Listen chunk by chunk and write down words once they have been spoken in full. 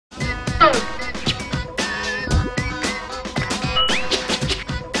You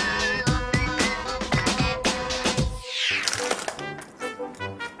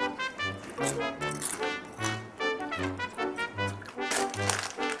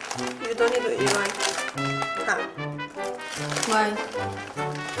don't need to eat one. Huh? Why?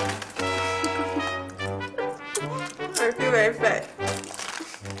 I feel very fat.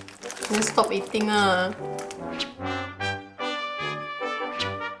 You stop eating ah.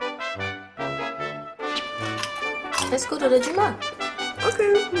 Let's go to the gym ah.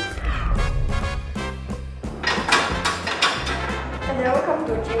 Okay. I never come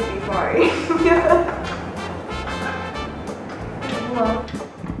to gym before. Wow.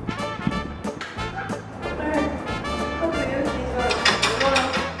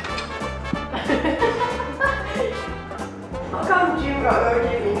 How come gym got no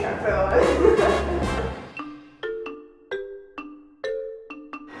gym instructor one?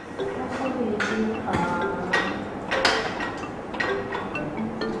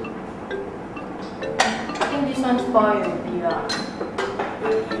 I think this one spoiled already lah.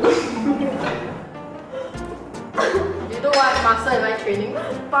 You know what muscle am I training?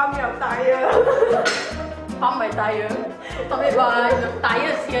 Pump your tire. Pump my tire. Stop it, why? The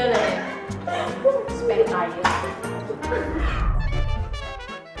tire's here leh. Spare tire.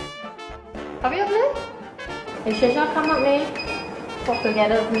 Come here, play. Hey, Shesha, come up, man. Walk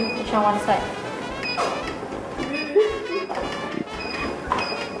together with me. Shesha, one side.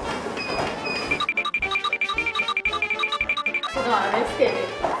 No, I'm very scared.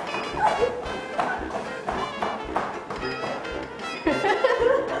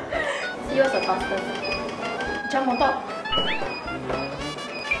 See what's the fastest. Jump on top.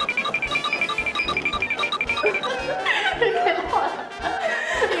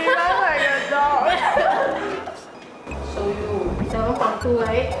 You look like a dog. So you 7.2,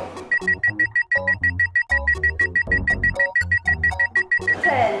 right?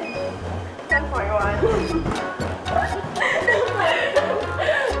 10. 10.1.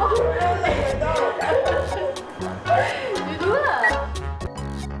 You do lah.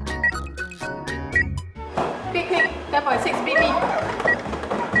 Quick, quick. 10.6, beat me.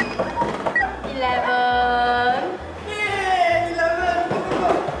 11. Yay! 11. Go, go, go.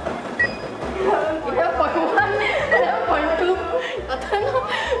 11.1. 11.2. Your turn now.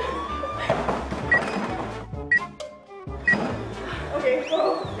 Okay, go.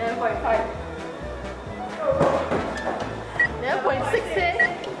 11.5. Go, go. 11.6 eh?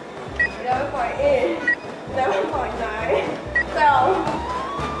 11.8. 11.9. 12.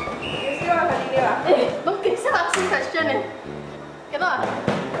 You still want to continue ah? Eh, don't keep asking question eh. Cannot.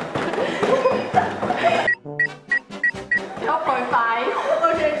 12.5.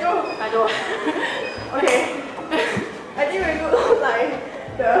 Okay, go. I don't. Okay. I think we look like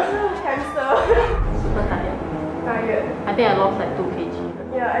the hamster. Super tired. Tired. I think I lost like 2 kg.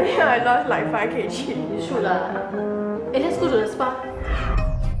 Yeah, I think I lost like 5 kg. You should lah. Eh, let's go to the spa.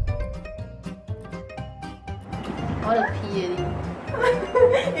 I want to pee already.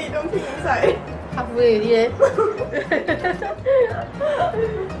 Hey, don't pee inside. Halfway already eh.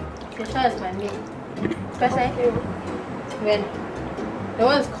 Kesha is my maid. Best eh? When? The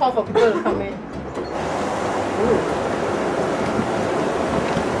one is called for people to come in. Ooh.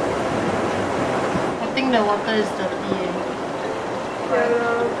 I think the water is dirty eh.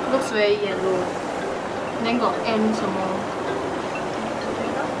 Yeah. Looks very yellow. Then got ants some more.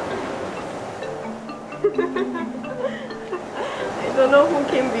 I don't know who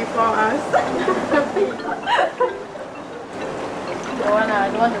came before us. Don't want lah, I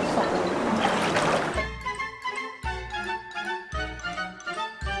don't want to soak.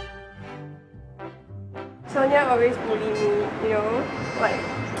 Sonia always bully me, you know, like.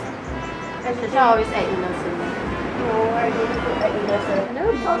 Shesha always act innocent. No, I don't act innocent. I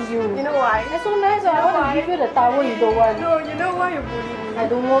never bully you. You know why? That's so nice. I want to give you the towel you don't want. No, you know why you bully me? I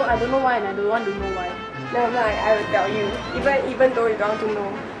don't know why, and I don't want to know why. Never mind, I will tell you. Even though you don't want to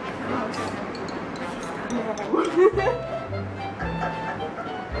know.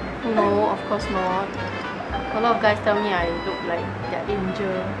 No, of course not. A lot of guys tell me I look like their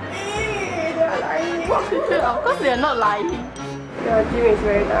angel. Hey, they are lying. Of course they are not lying. Your gym is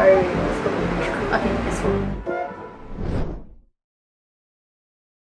very tiring. Let's go. Okay, let's go.